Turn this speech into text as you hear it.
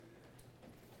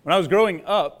When I was growing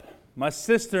up, my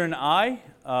sister and I,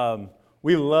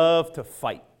 we loved to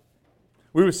fight.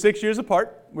 We were 6 years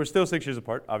apart. We're still 6 years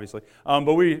apart, obviously.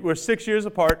 But we're 6 years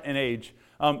apart in age.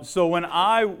 So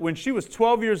when she was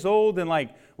 12 years old and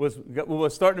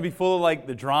was starting to be full of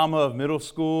the drama of middle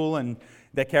school, and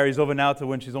that carries over now to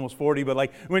when she's almost 40.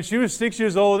 But when she was 6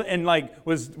 years old and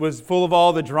was full of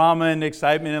all the drama and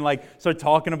excitement and started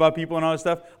talking about people and all that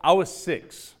stuff, I was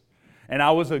 6, and I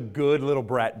was a good little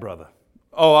brat brother.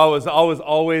 Oh, I was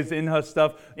always in her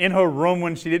stuff, in her room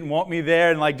when she didn't want me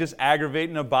there, and just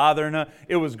aggravating her, bothering her.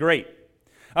 It was great.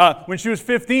 When she was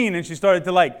 15 and she started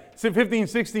to 15,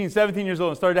 16, 17 years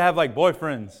old and started to have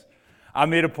boyfriends, I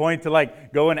made a point to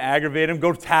go and aggravate them,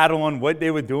 go tattle on what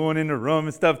they were doing in the room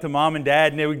and stuff to mom and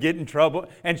dad, and they would get in trouble,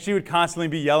 and she would constantly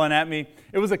be yelling at me.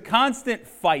 It was a constant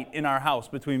fight in our house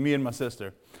between me and my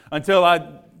sister until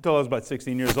I was about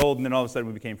 16 years old, and then all of a sudden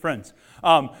we became friends.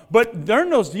 But during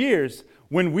those years,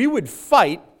 when we would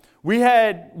fight, we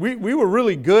were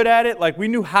really good at it. We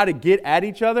knew how to get at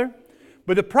each other.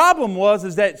 But the problem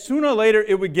is that sooner or later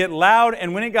it would get loud,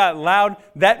 and when it got loud,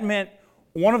 that meant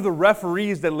one of the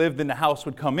referees that lived in the house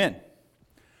would come in,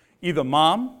 either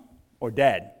mom or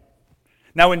dad.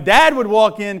 Now, when dad would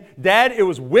walk in, it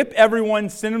was whip everyone,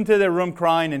 send them to their room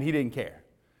crying, and he didn't care.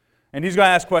 And he's going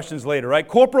to ask questions later, right?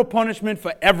 Corporal punishment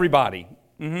for everybody.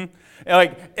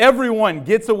 Everyone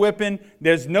gets a whipping.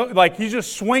 There's no, he's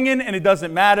just swinging and it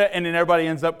doesn't matter, and then everybody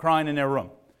ends up crying in their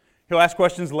room. He'll ask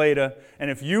questions later, and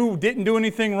if you didn't do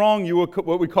anything wrong, you were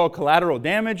what we call collateral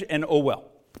damage, and oh well.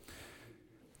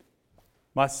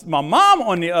 My mom,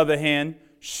 on the other hand,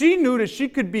 she knew that she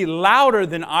could be louder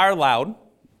than our loud.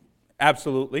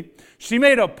 Absolutely. She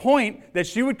made a point that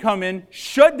she would come in,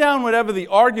 shut down whatever the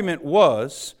argument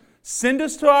was, send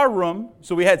us to our room,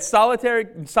 so we had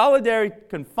solitary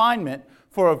confinement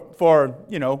for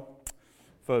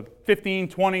 15,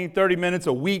 20, 30 minutes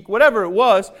a week, whatever it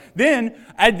was. Then,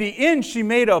 at the end, she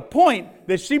made a point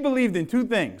that she believed in two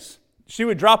things. She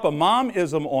would drop a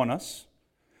mom-ism on us,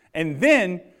 and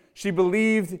then she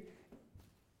believed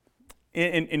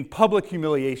in public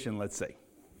humiliation, let's say.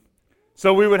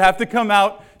 So we would have to come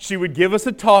out, she would give us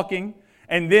a talking,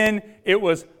 and then it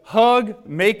was hug,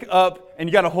 make up, and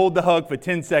you got to hold the hug for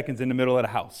 10 seconds in the middle of the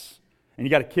house. And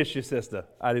you got to kiss your sister.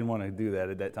 I didn't want to do that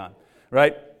at that time,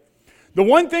 right? The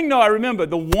one thing, though,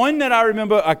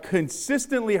 I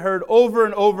consistently heard over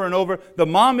and over and over, the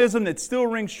momism that still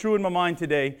rings true in my mind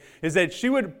today, is that she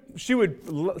would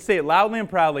say it loudly and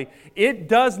proudly, it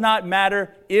does not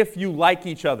matter if you like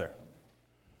each other.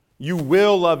 You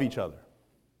will love each other.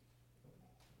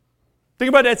 Think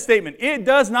about that statement. It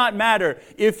does not matter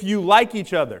if you like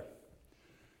each other.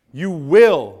 You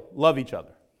will love each other.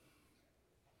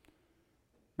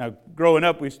 Now, growing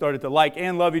up, we started to like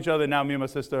and love each other. Now, me and my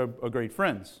sister are great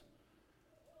friends.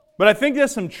 But I think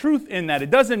there's some truth in that.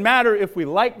 It doesn't matter if we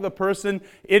like the person.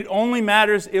 It only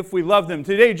matters if we love them.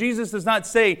 Today, Jesus does not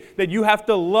say that you have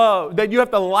to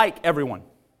like everyone.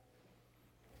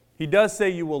 He does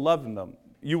say you will love them.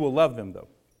 You will love them, though.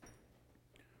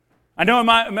 I know in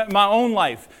my own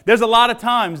life, there's a lot of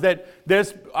times that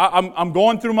I'm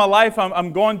going through my life,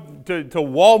 I'm going to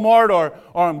Walmart or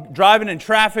I'm driving in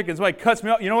traffic and somebody cuts me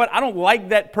off. You know what? I don't like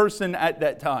that person at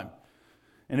that time.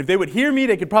 And if they would hear me,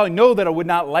 they could probably know that I would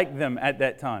not like them at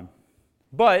that time.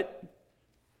 But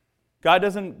God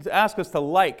doesn't ask us to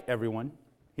like everyone.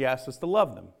 He asks us to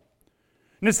love them.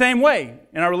 In the same way,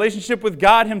 in our relationship with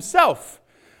God Himself,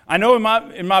 I know in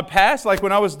my past,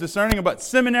 when I was discerning about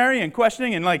seminary and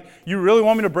questioning, and you really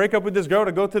want me to break up with this girl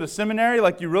to go to the seminary?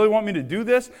 You really want me to do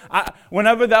this?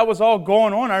 Whenever that was all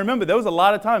going on, I remember there was a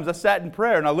lot of times I sat in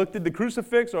prayer and I looked at the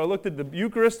crucifix, or I looked at the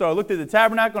Eucharist, or I looked at the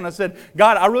tabernacle, and I said,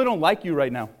 God, I really don't like you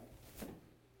right now.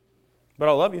 But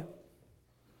I love you.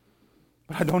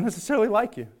 But I don't necessarily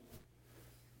like you.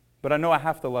 But I know I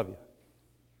have to love you.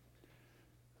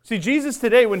 See, Jesus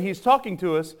today, when He's talking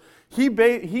to us,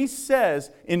 He says,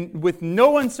 with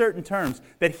no uncertain terms,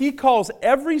 that He calls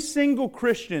every single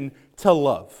Christian to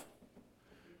love.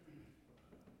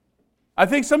 I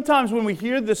think sometimes when we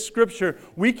hear this scripture,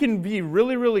 we can be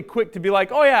really, really quick to be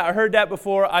like, oh yeah, I heard that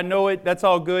before, I know it, that's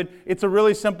all good. It's a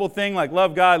really simple thing, like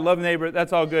love God, love neighbor,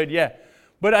 that's all good, yeah.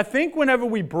 But I think whenever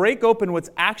we break open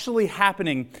what's actually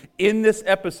happening in this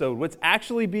episode, what's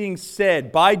actually being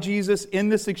said by Jesus in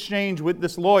this exchange with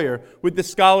this lawyer, with this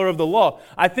scholar of the law,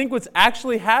 I think what's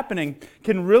actually happening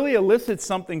can really elicit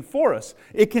something for us.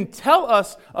 It can tell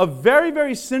us a very,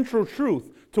 very central truth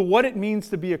to what it means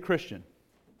to be a Christian.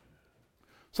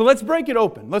 So let's break it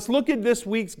open. Let's look at this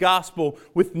week's gospel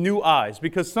with new eyes,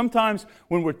 because sometimes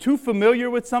when we're too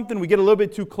familiar with something, we get a little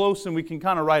bit too close and we can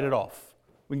kind of write it off.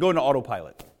 We can go into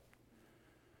autopilot.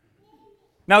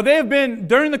 Now, they have been,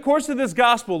 during the course of this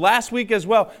gospel, last week as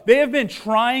well, they have been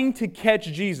trying to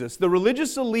catch Jesus. The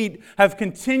religious elite have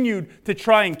continued to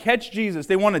try and catch Jesus.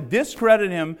 They want to discredit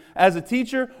him as a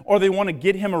teacher, or they want to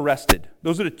get him arrested.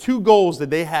 Those are the two goals that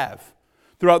they have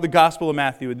throughout the Gospel of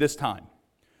Matthew at this time.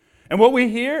 And what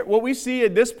we see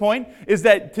at this point is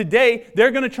that today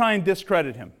they're going to try and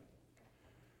discredit him.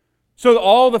 So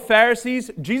all the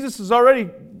Pharisees, Jesus has already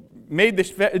made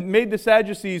the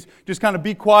Sadducees just kind of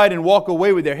be quiet and walk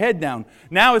away with their head down.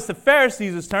 Now it's the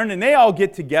Pharisees' turn, and they all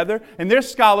get together, and they're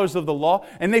scholars of the law,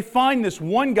 and they find this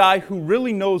one guy who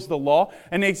really knows the law,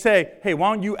 and they say, hey,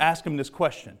 why don't you ask him this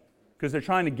question? Because they're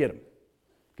trying to get him.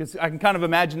 Because I can kind of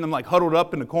imagine them like huddled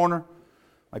up in the corner,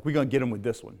 like we're going to get him with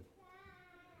this one.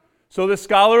 So this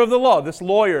scholar of the law, this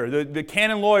lawyer, the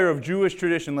canon lawyer of Jewish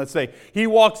tradition, let's say, he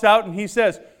walks out and he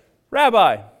says,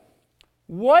 Rabbi,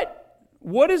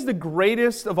 what is the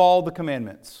greatest of all the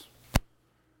commandments?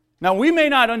 Now, we may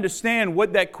not understand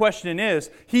what that question is.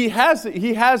 He has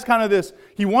kind of this,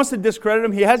 he wants to discredit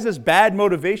him. He has this bad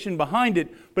motivation behind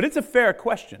it, but it's a fair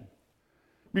question.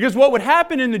 Because what would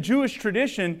happen in the Jewish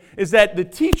tradition is that the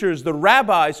teachers, the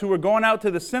rabbis who were going out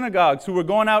to the synagogues, who were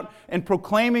going out and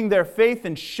proclaiming their faith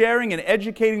and sharing and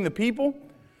educating the people,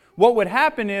 what would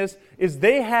happen is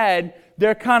they had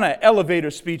their kind of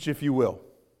elevator speech, if you will,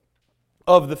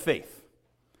 of the faith.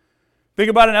 Think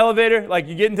about an elevator, like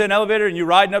you get into an elevator and you're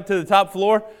riding up to the top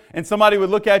floor, and somebody would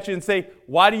look at you and say,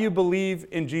 why do you believe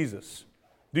in Jesus?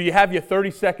 Do you have your 30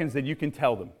 seconds that you can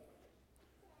tell them?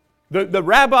 The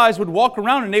rabbis would walk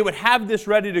around and they would have this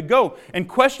ready to go. And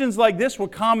questions like this were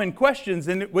common questions.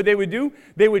 And what they would do,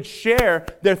 they would share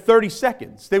their 30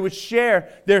 seconds. They would share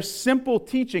their simple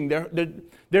teaching,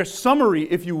 their summary,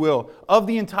 if you will, of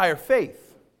the entire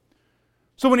faith.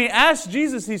 So when he asks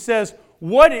Jesus, he says,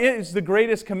 what is the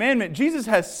greatest commandment? Jesus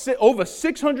has over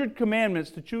 600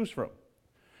 commandments to choose from.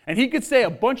 And he could say a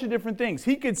bunch of different things.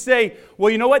 He could say, well,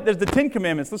 you know what? There's the 10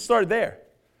 commandments. Let's start there.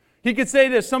 He could say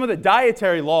there's some of the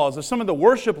dietary laws or some of the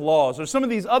worship laws or some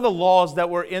of these other laws that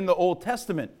were in the Old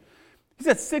Testament. He's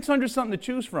got 600 something to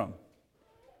choose from.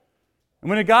 And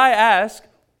when a guy asks,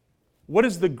 what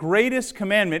is the greatest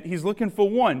commandment? He's looking for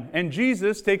one. And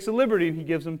Jesus takes a liberty and he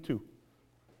gives him two.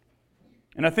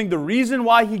 And I think the reason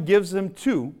why he gives them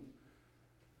two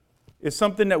is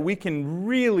something that we can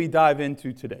really dive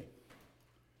into today.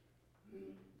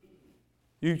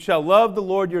 You shall love the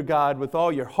Lord your God with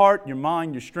all your heart, your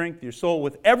mind, your strength, your soul,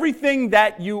 with everything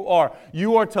that you are.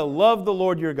 You are to love the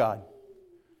Lord your God.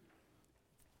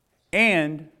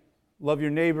 And love your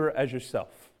neighbor as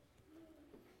yourself.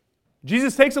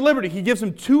 Jesus takes a liberty. He gives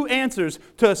them two answers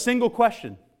to a single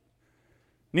question.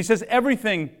 And he says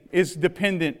everything is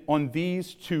dependent on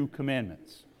these two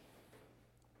commandments.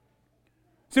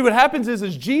 See, what happens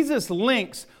is Jesus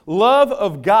links love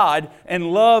of God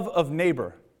and love of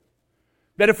neighbor.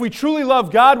 That if we truly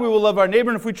love God, we will love our neighbor.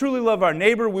 And if we truly love our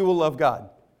neighbor, we will love God.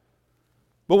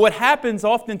 But what happens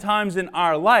oftentimes in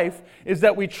our life is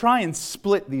that we try and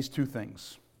split these two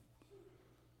things.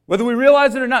 Whether we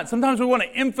realize it or not, sometimes we want to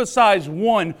emphasize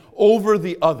one over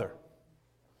the other.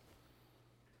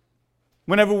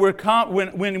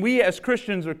 When we as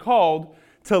Christians are called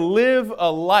to live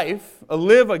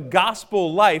a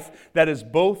gospel life that is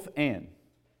both and,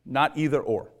 not either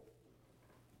or.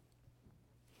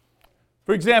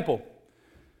 For example,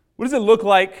 what does it look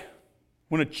like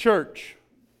when a church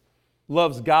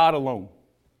loves God alone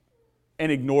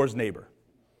and ignores neighbor?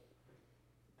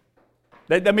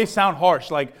 That may sound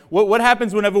harsh. Like, what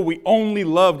happens whenever we only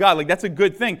love God? Like, that's a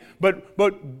good thing,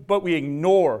 but we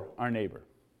ignore our neighbor.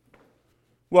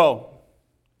 Well,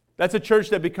 that's a church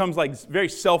that becomes like very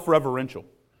self-reverential,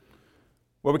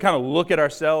 where we kind of look at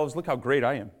ourselves, look how great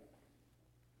I am.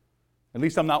 At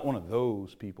least I'm not one of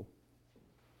those people.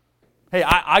 Hey,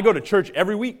 I go to church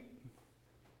every week,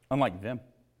 unlike them.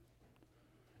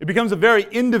 It becomes a very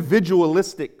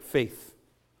individualistic faith,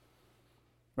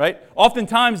 right?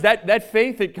 Oftentimes that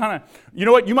faith, it kind of, you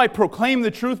know what, you might proclaim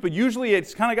the truth, but usually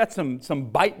it's kind of got some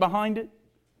bite behind it.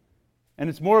 And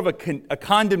it's more of a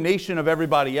condemnation of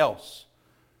everybody else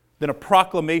than a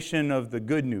proclamation of the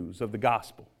good news, of the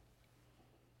gospel.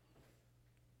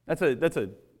 That's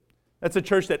a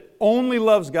church that only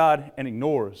loves God and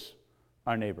ignores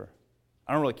our neighbor.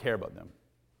 I don't really care about them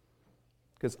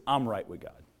because I'm right with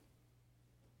God.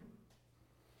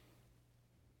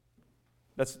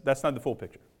 That's not the full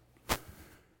picture.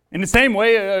 In the same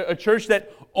way, a church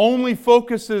that only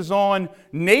focuses on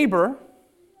neighbor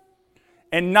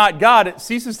and not God, it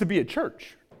ceases to be a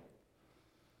church.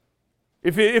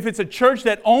 If it's a church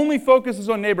that only focuses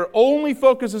on neighbor, only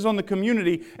focuses on the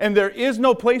community, and there is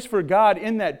no place for God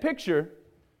in that picture,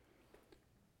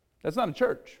 That's not a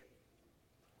church.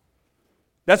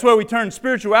 That's where we turn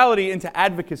spirituality into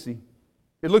advocacy.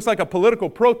 It looks like a political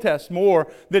protest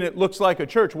more than it looks like a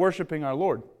church worshiping our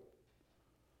Lord.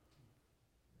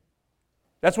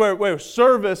 That's where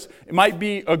service, it might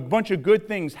be a bunch of good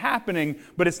things happening,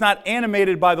 but it's not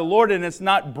animated by the Lord, and it's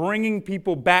not bringing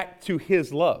people back to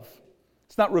His love.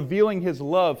 It's not revealing His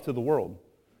love to the world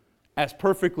as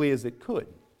perfectly as it could.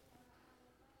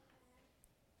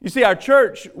 You see, our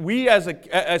church, we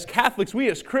as Catholics, we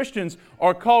as Christians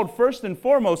are called first and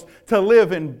foremost to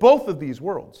live in both of these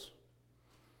worlds.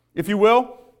 If you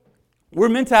will, we're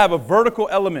meant to have a vertical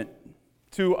element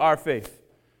to our faith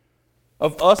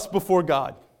of us before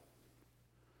God.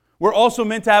 We're also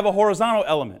meant to have a horizontal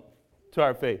element to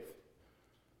our faith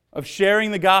of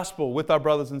sharing the gospel with our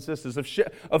brothers and sisters,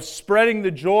 of spreading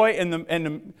the joy and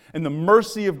the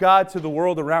mercy of God to the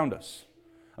world around us,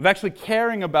 of actually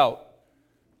caring about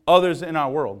others in our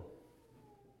world,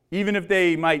 even if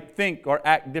they might think or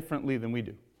act differently than we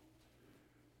do.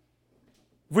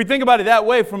 If we think about it that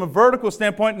way, from a vertical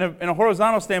standpoint and a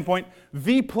horizontal standpoint,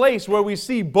 the place where we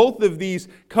see both of these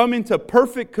come into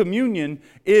perfect communion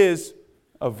is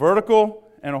a vertical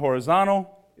and a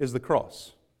horizontal is the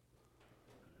cross.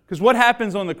 Because what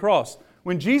happens on the cross?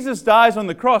 When Jesus dies on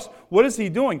the cross, what is He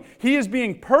doing? He is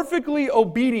being perfectly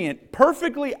obedient,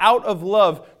 perfectly out of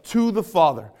love to the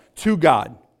Father, to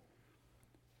God.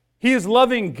 He is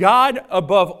loving God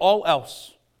above all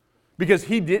else because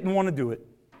He didn't want to do it.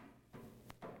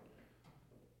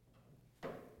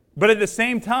 But at the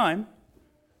same time,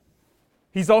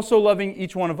 He's also loving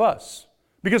each one of us.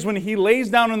 Because when He lays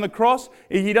down on the cross,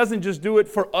 He doesn't just do it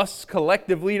for us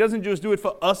collectively. He doesn't just do it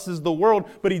for us as the world,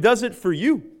 but He does it for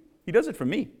you. He does it for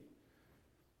me.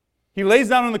 He lays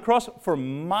down on the cross for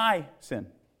my sin,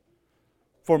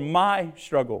 for my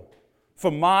struggle,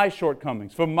 for my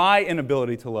shortcomings, for my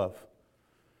inability to love.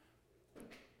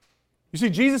 You see,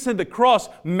 Jesus at the cross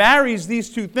marries these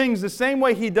two things the same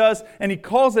way He does, and He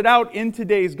calls it out in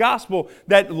today's gospel,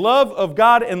 that love of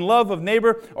God and love of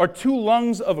neighbor are two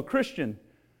lungs of a Christian.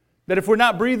 That if we're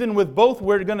not breathing with both,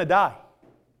 we're going to die.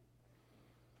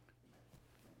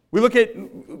 We look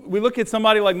at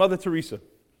somebody like Mother Teresa.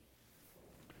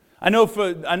 I know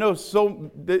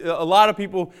a lot of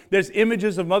people, there's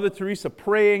images of Mother Teresa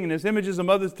praying, and there's images of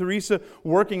Mother Teresa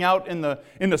working out in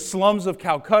the slums of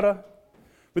Calcutta.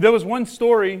 But there was one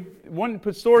story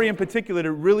in particular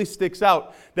that really sticks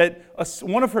out, that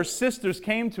one of her sisters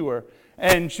came to her,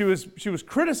 and she was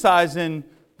criticizing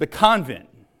the convent.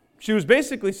 She was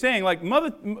basically saying,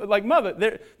 Mother,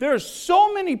 there are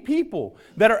so many people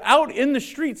that are out in the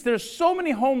streets. There's so many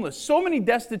homeless, so many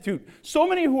destitute, so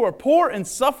many who are poor and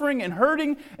suffering and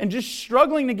hurting and just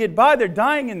struggling to get by. They're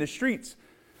dying in the streets.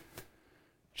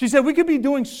 She said, we could be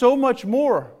doing so much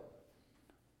more.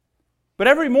 But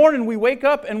every morning we wake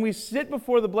up and we sit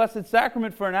before the Blessed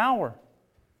Sacrament for an hour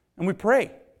and we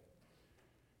pray.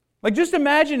 Just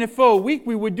imagine if for a week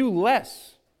we would do less.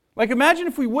 Imagine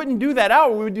if we wouldn't do that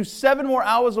hour, we would do 7 more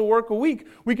hours of work a week.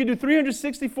 We could do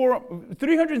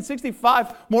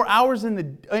 365 more hours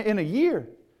in a year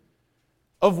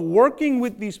of working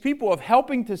with these people, of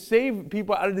helping to save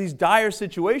people out of these dire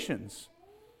situations.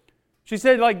 She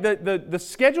said, the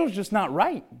schedule's just not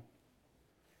right.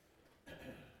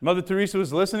 Mother Teresa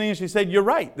was listening and she said, you're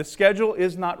right, the schedule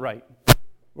is not right.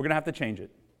 We're going to have to change it.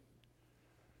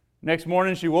 Next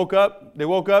morning they woke up,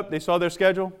 they saw their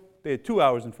schedule. They had 2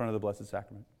 hours in front of the Blessed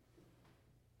Sacrament.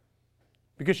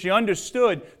 Because she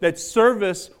understood that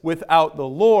service without the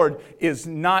Lord is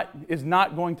not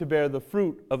going to bear the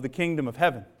fruit of the kingdom of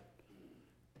heaven.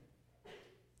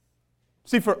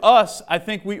 See, for us, I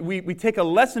think we take a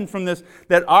lesson from this,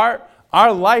 that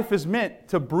our life is meant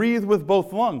to breathe with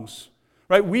both lungs.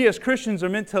 Right? We as Christians are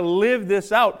meant to live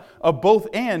this out, a both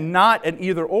and, not an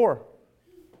either or.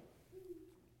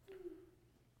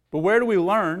 But where do we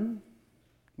learn?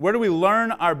 Where do we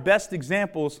learn our best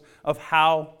examples of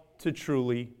how to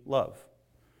truly love?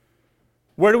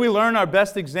 Where do we learn our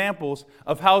best examples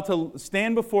of how to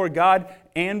stand before God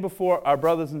and before our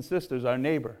brothers and sisters, our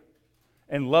neighbor,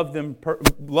 and love them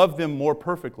more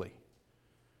perfectly?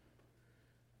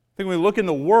 I think when we look in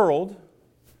the world,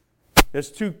 there's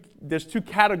two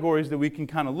categories that we can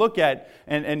kind of look at,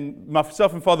 and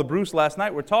myself and Father Bruce last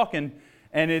night were talking,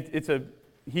 and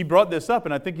he brought this up,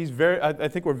 and I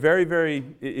think we're very, very,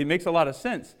 it makes a lot of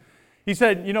sense. He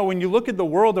said, when you look at the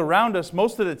world around us,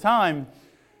 most of the time,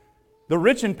 the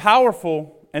rich and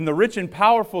powerful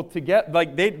together,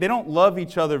 they don't love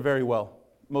each other very well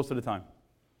most of the time.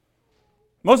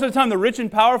 Most of the time, the rich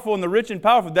and powerful,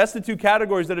 that's the two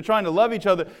categories that are trying to love each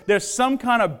other. There's some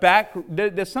kind of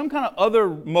other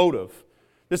motive.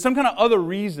 There's some kind of other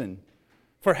reason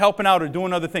for helping out or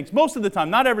doing other things. Most of the time,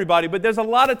 not everybody, but there's a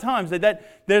lot of times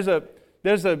that there's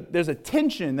a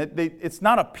tension that it's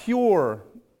not a pure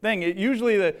thing.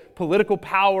 Usually the political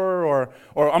power or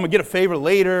I'm going to get a favor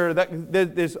later.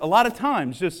 There's a lot of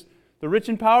times just the rich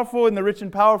and the rich and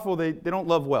powerful, they don't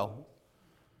love well.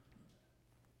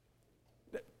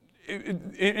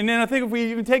 And then I think if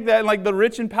we even take that, like the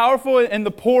rich and powerful and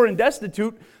the poor and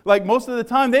destitute, like most of the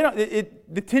time,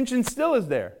 the tension still is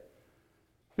there.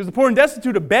 Because the poor and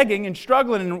destitute are begging and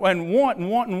struggling and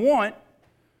want.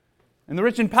 And the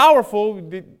rich and powerful,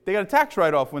 they got a tax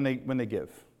write-off when they give,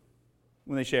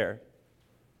 when they share,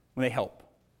 when they help.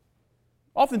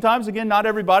 Oftentimes, again, not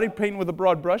everybody, painting with a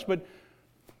broad brush, but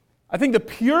I think the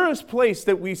purest place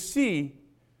that we see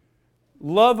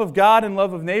love of God and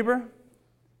love of neighbor,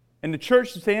 and the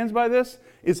church stands by this,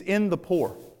 is in the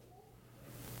poor.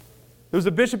 There was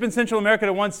a bishop in Central America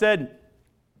that once said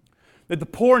that the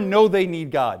poor know they need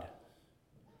God.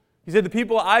 He said, the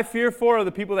people I fear for are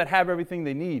the people that have everything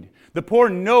they need. The poor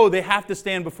know they have to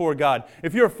stand before God.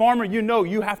 If you're a farmer, you know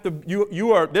you have to,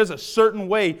 you are, there's a certain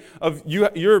way of,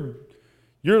 you're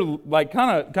like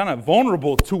kind of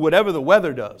vulnerable to whatever the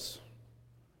weather does.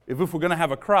 If we're going to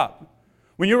have a crop.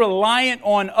 When you're reliant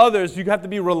on others, you have to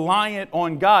be reliant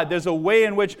on God. There's a way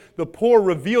in which the poor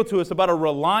reveal to us about a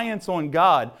reliance on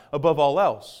God above all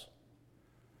else.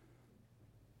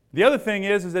 The other thing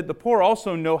is that the poor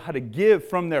also know how to give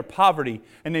from their poverty.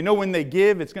 And they know when they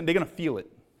give, they're going to feel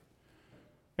it.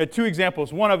 I had two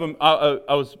examples. One of them,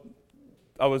 I was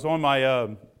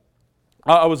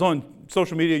on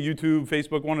social media, YouTube,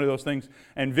 Facebook, one of those things,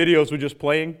 and videos were just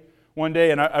playing one day.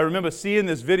 And I remember seeing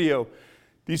this video.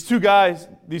 These two guys,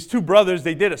 these two brothers,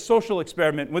 they did a social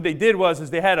experiment. What they did was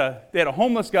they had a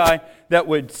homeless guy that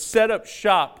would set up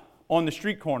shop on the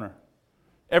street corner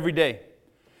every day.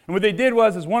 And what they did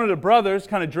was one of the brothers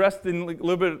kind of dressed in a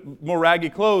little bit more raggy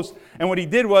clothes, and what he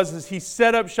did was he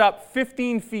set up shop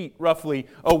 15 feet roughly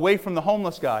away from the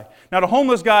homeless guy. Now the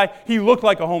homeless guy, he looked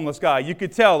like a homeless guy. You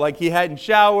could tell, like he hadn't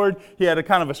showered, he had a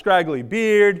kind of a scraggly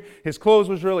beard, his clothes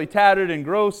was really tattered and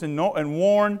gross and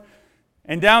worn.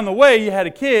 And down the way, you had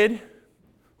a kid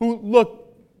who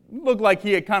looked like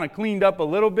he had kind of cleaned up a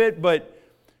little bit, but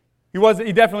he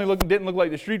definitely didn't look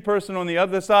like the street person on the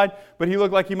other side, but he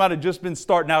looked like he might have just been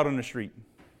starting out on the street.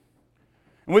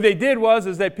 And what they did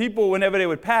was that people, whenever they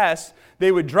would pass,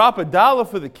 they would drop $1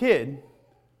 for the kid,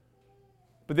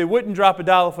 but they wouldn't drop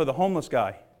 $1 for the homeless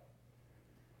guy.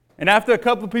 And after a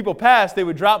couple of people passed, they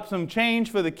would drop some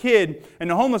change for the kid, and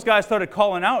the homeless guy started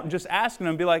calling out and just asking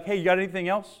them, be like, hey, you got anything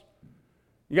else?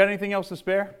 You got anything else to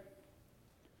spare?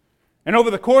 And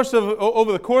over the course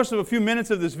of a few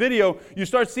minutes of this video, you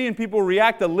start seeing people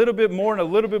react a little bit more and a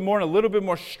little bit more and a little bit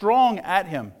more strong at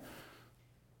him.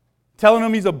 Telling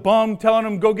him he's a bum, telling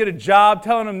him go get a job,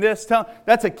 telling him this,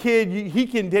 that's a kid, he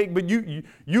can take, but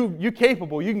you're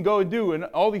capable, you can go and do, and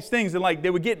all these things. And like they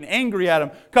were getting angry at him.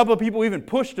 A couple of people even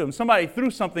pushed him. Somebody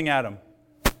threw something at him.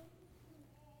 A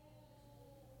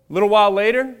little while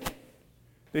later,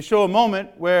 they show a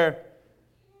moment where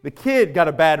the kid got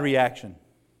a bad reaction.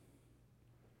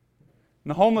 And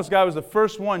the homeless guy was the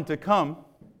first one to come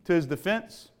to his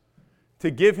defense, to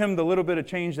give him the little bit of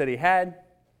change that he had,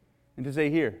 and to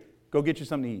say, here, go get you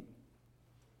something to eat.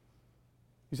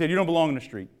 He said, you don't belong in the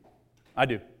street. I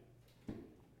do.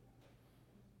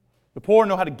 The poor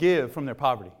know how to give from their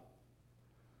poverty.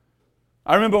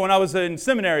 I remember when I was in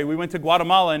seminary, we went to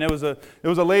Guatemala, and there was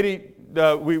a lady,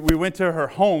 we went to her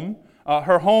home.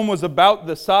 Her home was about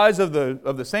the size of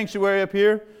the sanctuary up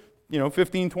here,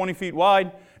 15, 20 feet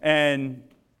wide. And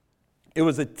it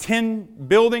was a tin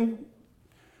building.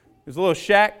 It was a little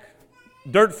shack,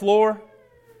 dirt floor.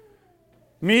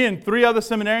 Me and 3 other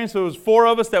seminarians, so it was 4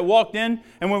 of us that walked in.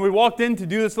 And when we walked in to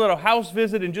do this little house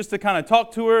visit and just to kind of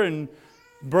talk to her and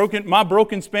my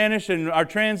broken Spanish and our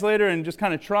translator and just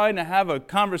kind of trying to have a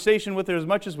conversation with her as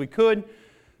much as we could.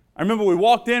 I remember we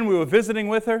walked in, we were visiting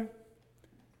with her.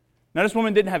 Now this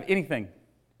woman didn't have anything.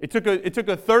 It took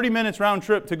a 30 minutes round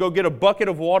trip to go get a bucket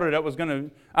of water that was going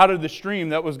to, out of the stream,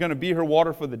 that was going to be her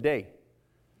water for the day.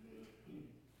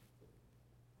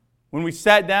 When we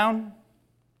sat down,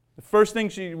 the first thing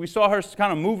we saw her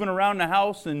kind of moving around the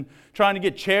house and trying to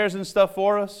get chairs and stuff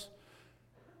for us.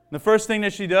 And the first thing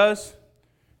that she does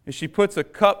is she puts a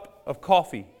cup of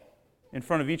coffee in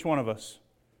front of each one of us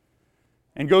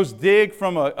and goes dig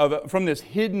from this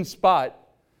hidden spot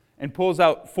and pulls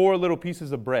out 4 little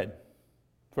pieces of bread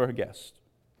for her guest.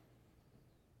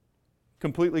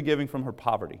 Completely giving from her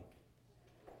poverty.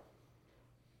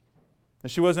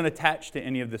 And she wasn't attached to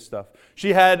any of this stuff.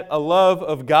 She had a love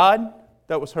of God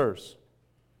that was hers.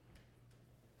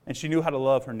 and she knew how to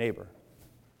love her neighbor.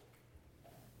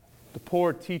 The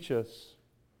poor teach us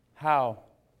how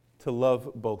to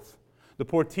love both. The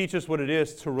poor teach us what it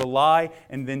is to rely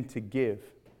and then to give.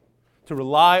 To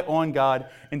rely on God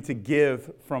and to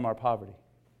give from our poverty.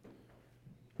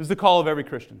 This is the call of every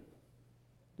Christian.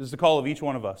 This is the call of each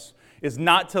one of us. Is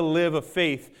not to live a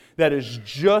faith that is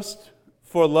just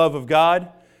for love of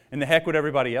God and the heck with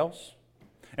everybody else.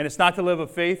 And it's not to live a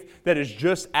faith that is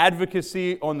just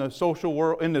advocacy on the social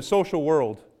world, in the social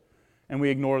world, and we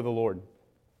ignore the Lord.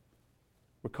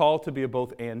 We're called to be a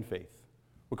both and faith.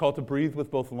 We're called to breathe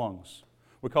with both lungs.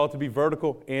 We're called to be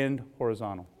vertical and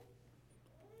horizontal.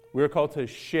 We're called to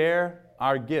share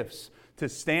our gifts, to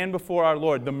stand before our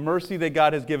Lord, the mercy that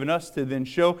God has given us, to then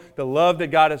show the love that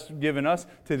God has given us,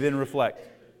 to then reflect.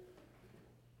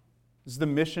 This is the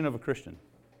mission of a Christian.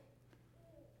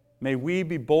 May we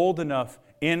be bold enough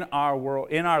in our world,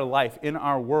 in our life, in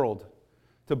our world,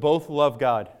 to both love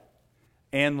God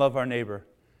and love our neighbor,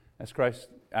 as Christ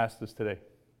asked us today.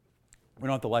 We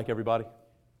don't have to like everybody,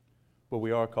 but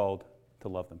we are called to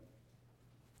love them.